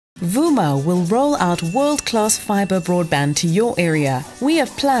Vuma will roll out world-class fibre broadband to your area. We have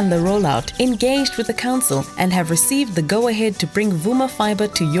planned the rollout, engaged with the council, and have received the go-ahead to bring Vuma fibre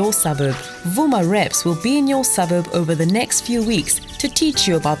to your suburb. Vuma reps will be in your suburb over the next few weeks to teach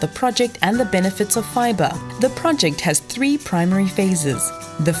you about the project and the benefits of fibre. The project has 3 primary phases.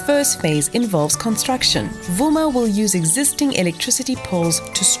 The first phase involves construction. Vuma will use existing electricity poles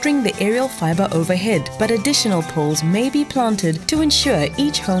to string the aerial fibre overhead, but additional poles may be planted to ensure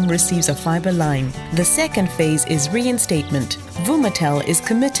each home receives a fibre line. The second phase is reinstatement. Vumatel is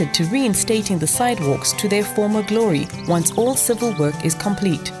committed to reinstating the sidewalks to their former glory once all civil work is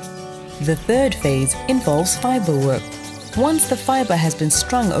complete. The third phase involves fibre work. Once the fibre has been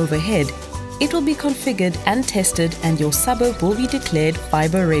strung overhead, it will be configured and tested and your suburb will be declared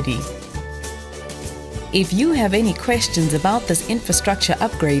fibre ready. If you have any questions about this infrastructure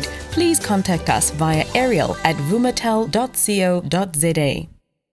upgrade, please contact us via Ariel@vumatel.co.za.